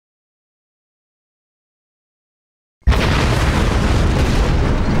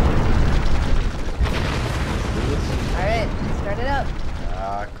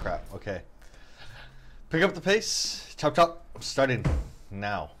Pick up the pace. Chop chop. Starting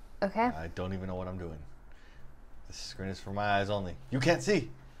now. Okay. I don't even know what I'm doing. This screen is for my eyes only. You can't see.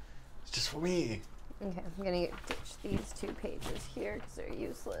 It's just for me. Okay, I'm gonna ditch these 2 pages here because they're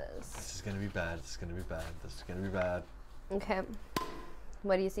useless. This is gonna be bad. This is gonna be bad. This is gonna be bad. Okay.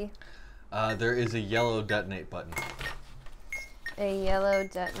 What do you see? There is a yellow detonate button. A yellow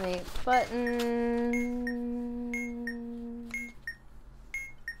detonate button.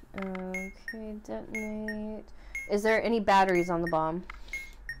 Okay, detonate. Is there any batteries on the bomb?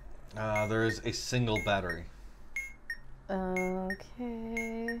 There is a single battery.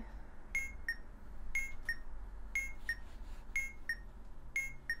 Okay.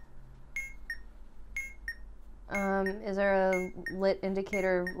 Is there a lit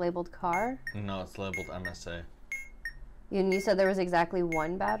indicator labeled car? No, it's labeled MSA. And you said there was exactly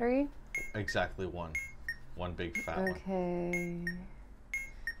 1 battery? Exactly one. One big fat one. Okay.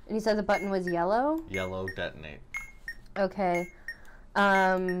 And you said the button was yellow? Yellow detonate. Okay.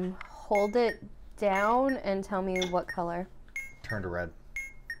 Hold it down and tell me what color. Turn to red.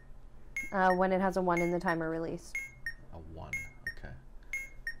 When it has a 1 in the timer release. A 1.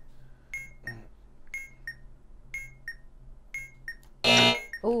 Okay.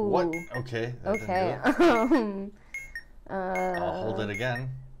 Ooh. What? Okay. That Okay. didn't do it. I'll hold it again.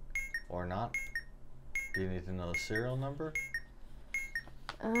 Or not. Do you need to know the serial number?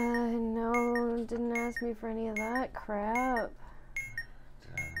 No, didn't ask me for any of that crap.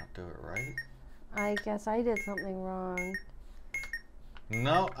 Did I not do it right? I guess I did something wrong.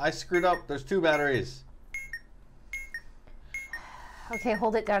 No, I screwed up. There's 2 batteries. Okay,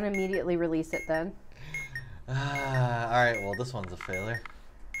 hold it down and immediately release it then. Alright, well this one's a failure.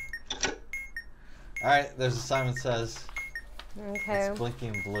 Alright, there's a Simon Says. Okay. It's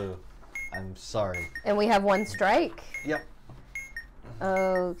blinking blue. I'm sorry. And we have 1 strike? Yep.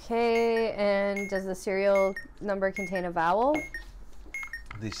 Okay, and does the serial number contain a vowel?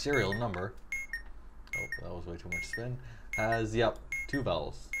 The serial number, oh, that was way too much spin, has, yep, 2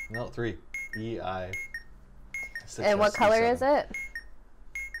 vowels. No, 3. E-I. And what color is it?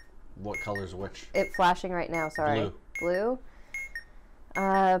 What color's which? It's flashing right now, sorry. Blue.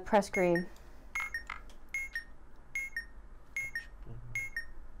 Blue? Press green.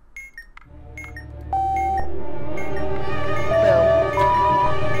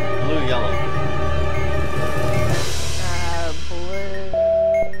 Blue, yellow. Blue.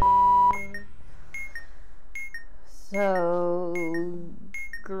 So,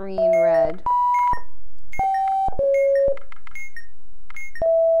 green, red.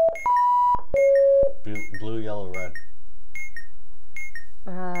 Blue, yellow, red.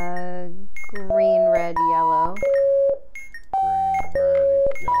 Green, red, yellow. Green, red,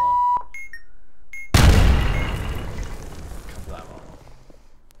 yellow. Come to that one.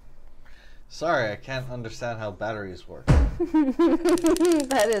 Sorry, I can't understand how batteries work.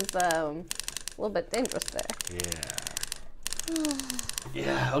 That is a little bit dangerous there. Yeah.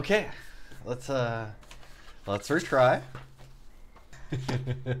 Yeah, okay. Let's retry.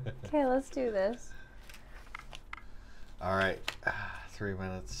 Okay, let's do this. All right, 3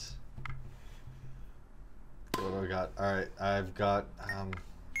 minutes. What do I got? All right, I've got,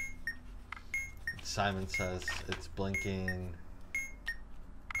 Simon Says it's blinking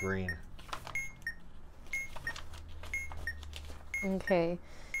green. Okay.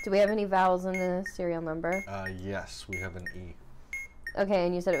 Do we have any vowels in the serial number? Yes, we have an E. Okay,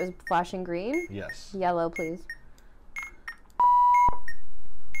 and you said it was flashing green? Yes. Yellow, please.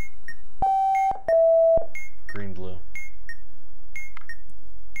 Green, blue.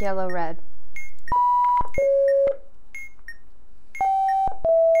 Yellow, red.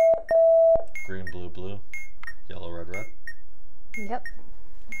 Green, blue, blue. Yellow, red, red. Yep.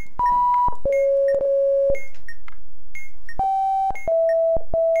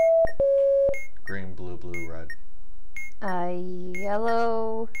 Green, blue, blue, red.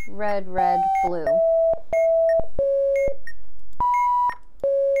 Yellow, red, red, blue.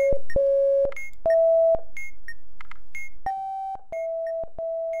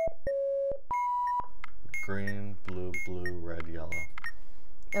 Green, blue, blue, red, yellow.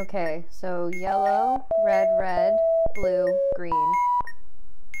 Okay, so yellow, red, red, blue, green.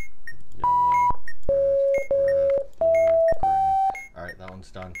 Yellow, red, blue, green. All right, that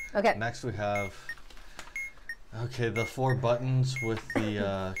one's done. Okay. Next we have, okay, the 4 buttons with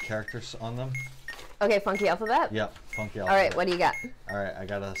the characters on them. Okay, funky alphabet? Yep, funky alphabet. All right, what do you got? All right, I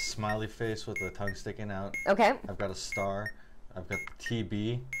got a smiley face with the tongue sticking out. Okay. I've got a star. I've got the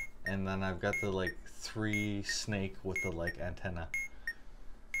TB, and then I've got the like 3 snake with the like antenna.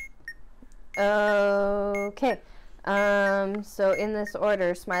 Okay. So in this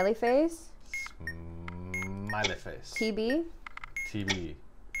order, smiley face. Smiley face. TB. TB.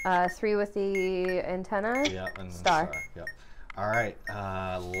 3 with the antenna. Yeah, and star. Yep. All right.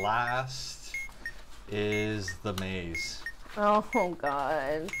 Last is the maze. Oh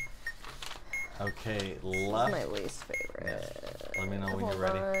God. Okay, This is left. my least favorite. Let me know when Hold you're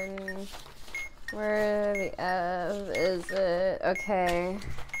ready. on. Where the F is it? Okay.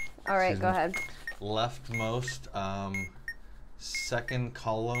 All right, go ahead. Leftmost, second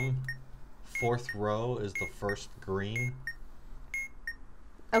column, 4th row is the first green.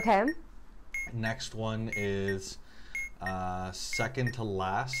 Okay. Next one is second to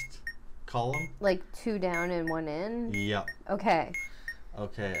last column. Like 2 down and 1 in? Yep. Okay.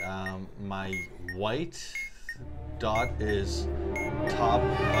 Okay, my white dot is top,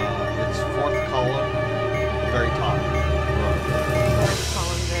 it's 4th column, very top row. 4th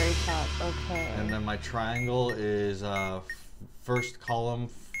column, very top. Okay. And then my triangle is first column,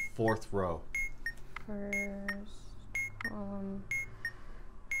 4th row. First column,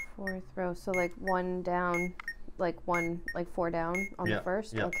 4th row. So like 1 down, like 4 down on the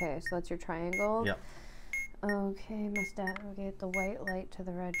first? Yep. Okay, so that's your triangle. Yep. Okay, must navigate the white light to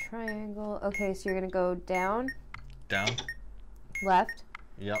the red triangle. Okay, so you're gonna go down, Down. left,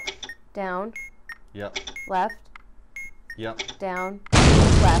 Yep. down, Yep. left, Yep. down,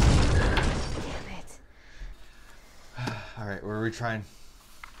 left. Damn it. All right, we're retrying.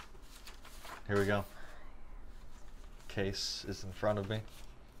 Here we go. Case is in front of me.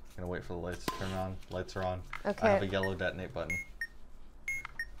 Gonna wait for the lights to turn on. Lights are on. Okay. I have a yellow detonate button.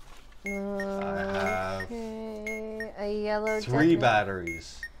 Okay, a yellow 3 detonate.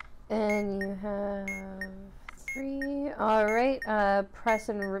 batteries. And you have 3. All right, press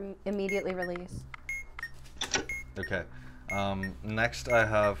and immediately release. Okay. Next I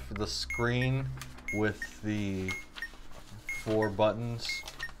have the screen with the 4 buttons.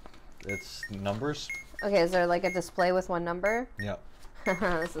 It's numbers. Okay, is there like a display with 1 number? Yep.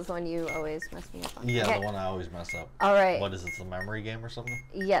 This is one you always mess me up on. Yeah, Okay. the one I always mess up. All right. What is it, a memory game or something?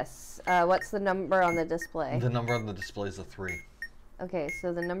 Yes. What's the number on the display? The number on the display is a 3. Okay,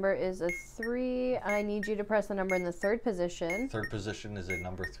 so the number is a 3. I need you to press the number in the 3rd position. 3rd position is a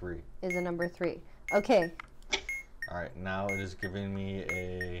number 3. Is a number 3. Okay. All right, now it is giving me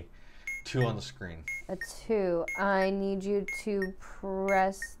a 2 on the screen. A 2. I need you to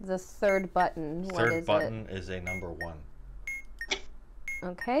press the 3rd button. What is 3rd button is a number 1.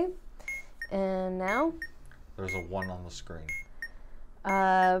 Okay. And now? There's a 1 on the screen.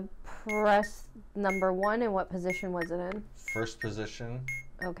 Press number 1, and what position was it in? First position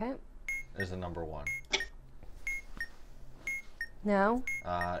Okay. is a number 1. Now?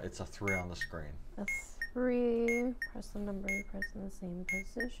 It's a 3 on the screen. A 3. Press the number, press in the same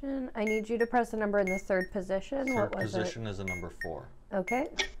position. I need you to press the number in the 3rd position. 3rd What was position is a number 4. it? Okay.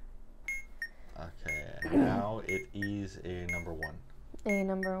 Okay, and now it is a number 1. A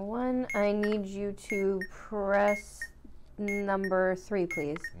number 1. I need you to press number 3,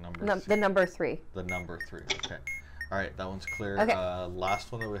 please. The number 3. The number 3. Okay. All right, that one's clear. Okay.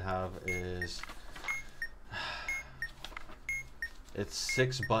 Last one that we have is it's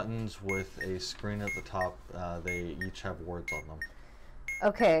 6 buttons with a screen at the top. They each have words on them.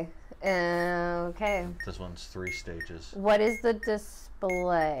 Okay. Okay. This one's 3 stages. What is the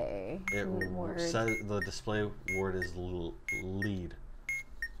display word? Says the display word is lead.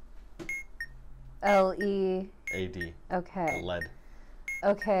 L-E. A-D. Okay. LED.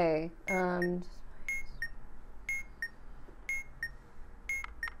 Okay.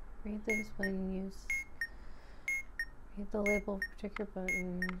 Read the display and use. Read the label for particular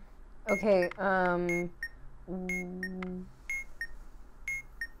button. Okay.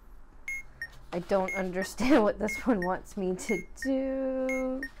 I don't understand what this one wants me to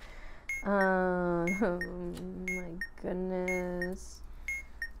do. Oh my goodness.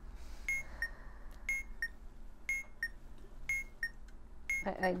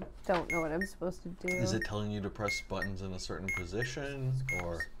 I don't know what I'm supposed to do. Is it telling you to press buttons in a certain position,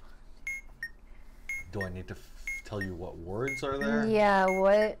 or do I need to tell you what words are there? Yeah,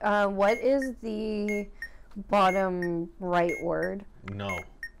 what is the bottom right word? No.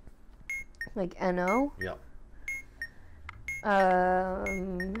 Like N-O? Yep.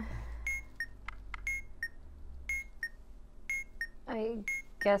 I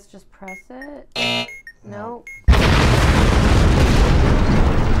guess just press it. No.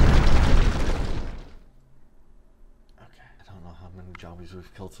 Okay, I don't know how many zombies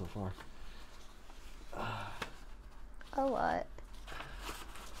we've killed so far. A lot.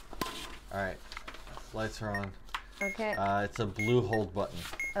 Alright, lights are on. Okay. It's a blue hold button.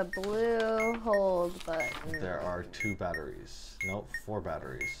 A blue hold button. There are 2 batteries. Nope, 4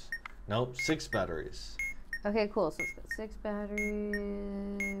 batteries. Nope, 6 batteries. Okay, cool. So it's got 6 batteries.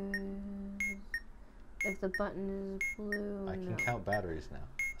 If the button is blue, I can count batteries now.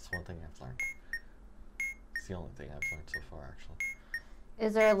 That's one thing I've learned. It's the only thing I've learned so far, actually.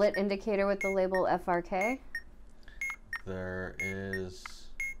 Is there a lit indicator with the label FRK? There is...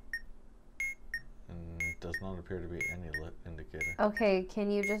 does not appear to be any lit indicator. Okay, can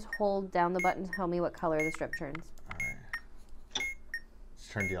you just hold down the button to tell me what color the strip turns? Alright. It's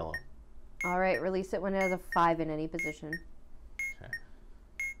turned yellow. Alright, release it when it has a 5 in any position. Okay.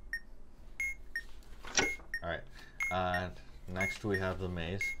 Alright. Next we have the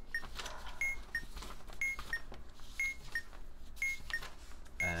maze.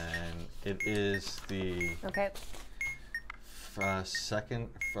 And it is the... Okay. Second,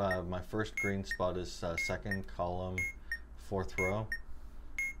 my first green spot is second column, 4th row,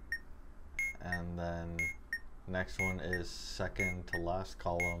 and then next one is second to last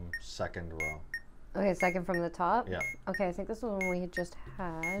column, 2nd row. Okay, second from the top? Yeah. Okay, I think this is the one we just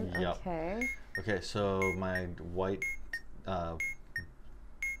had. Yep. Okay. Okay, so my white...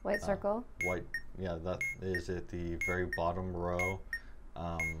 White circle? White, yeah, that is at the very bottom row,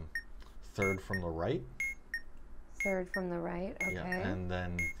 3rd from the right. 3rd from the right, okay. Yeah, and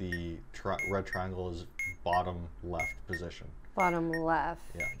then the red triangle is bottom left position. Bottom left.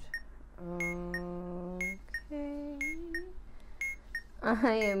 Yeah. Okay.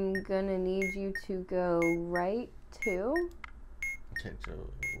 I am gonna need you to go right 2. Okay, so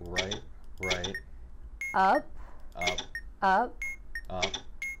right, Up. up, Up. up,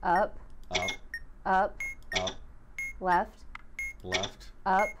 Up. up, Up. up, Left. left,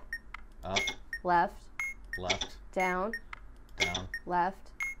 Up. up, Left. left, Down. down,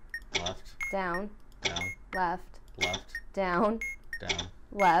 Left. left, Down. down, Left. left, Down. down,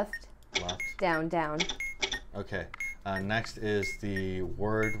 Left. left. Down. Down. Okay, next is the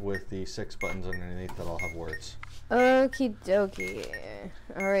word with the 6 buttons underneath that all have words. Okie dokie.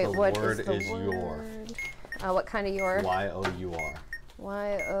 Alright, The what word is the is your. word? What kind of your? Y-O-U-R.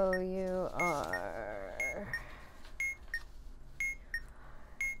 Y-O-U-R.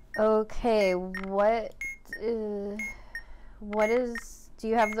 Okay, what is, do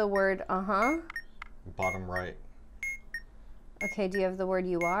you have the word uh-huh? Bottom right. Okay, do you have the word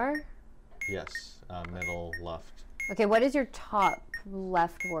you are? Yes, middle left. Okay, what is your top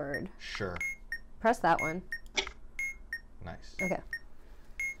left word? Sure. Press that one. Nice. Okay.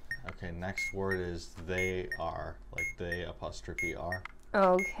 Okay, next word is they are, like they apostrophe are.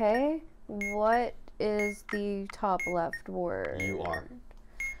 Okay, what is the top left word? You are.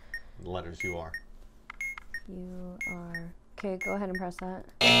 Letters you are. You are. Okay, go ahead and press that.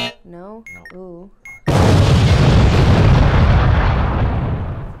 No? No. Ooh.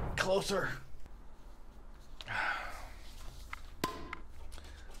 Closer.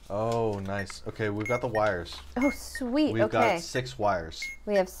 Oh, nice. Okay, we've got the wires. Oh, sweet. We've okay. got 6 wires.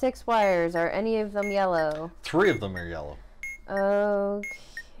 We have 6 wires. Are any of them yellow? 3 of them are yellow. Okay.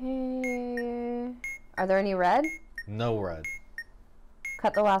 Are there any red? No red.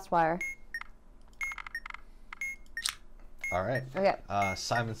 Cut the last wire. All right. Okay.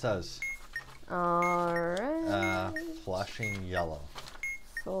 Simon says. All right. Flashing yellow.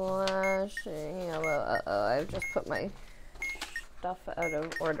 Flashing yellow. Uh-oh, I've just put my stuff out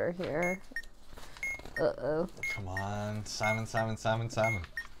of order here. Uh-oh. Come on, Simon, Simon, Simon, Simon.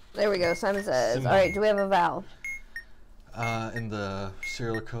 There we go. Simon says. Simon. All right, do we have a vowel? In the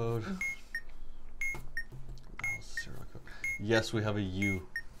serial code. Serial code. Yes, we have a U.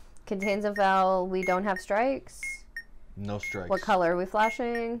 Contains a vowel. We don't have strikes. No strikes. What color are we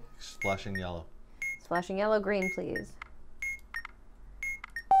flashing? Flashing yellow. It's flashing yellow. Green, please.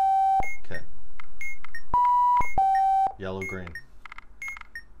 Okay. Yellow, green.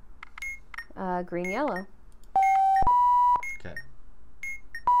 Green, yellow. Okay.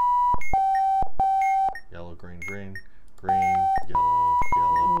 Yellow, green, green. Green, yellow,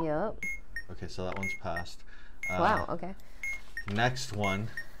 yellow. Yep. Okay, so that one's passed. Wow, okay. Next one,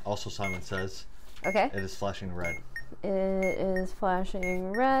 also Simon says, Okay. it is flashing red. It is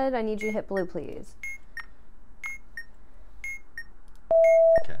flashing red. I need you to hit blue, please.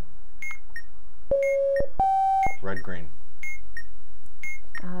 Okay. Red, green.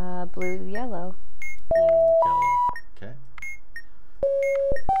 Blue, yellow. Blue, yellow. Okay.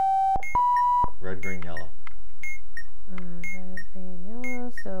 Red, green, yellow. Red, green,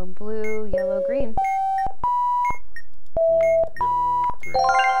 yellow. So blue, yellow, green. Blue, yellow, green.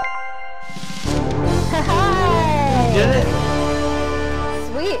 Hi! Did it!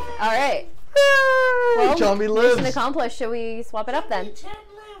 Sweet. All right. Well, Zombie lives. Mission accomplished. Should we swap it up then?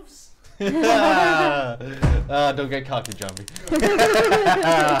 Don't get cocky, Jumpy.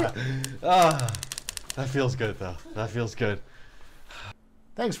 That feels good, though. That feels good.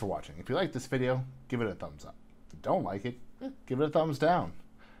 Thanks for watching. If you like this video, give it a thumbs up. If you don't like it, give it a thumbs down.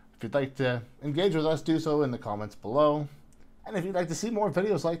 If you'd like to engage with us, do so in the comments below. And if you'd like to see more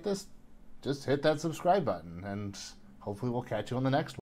videos like this, just hit that subscribe button, and hopefully we'll catch you on the next one.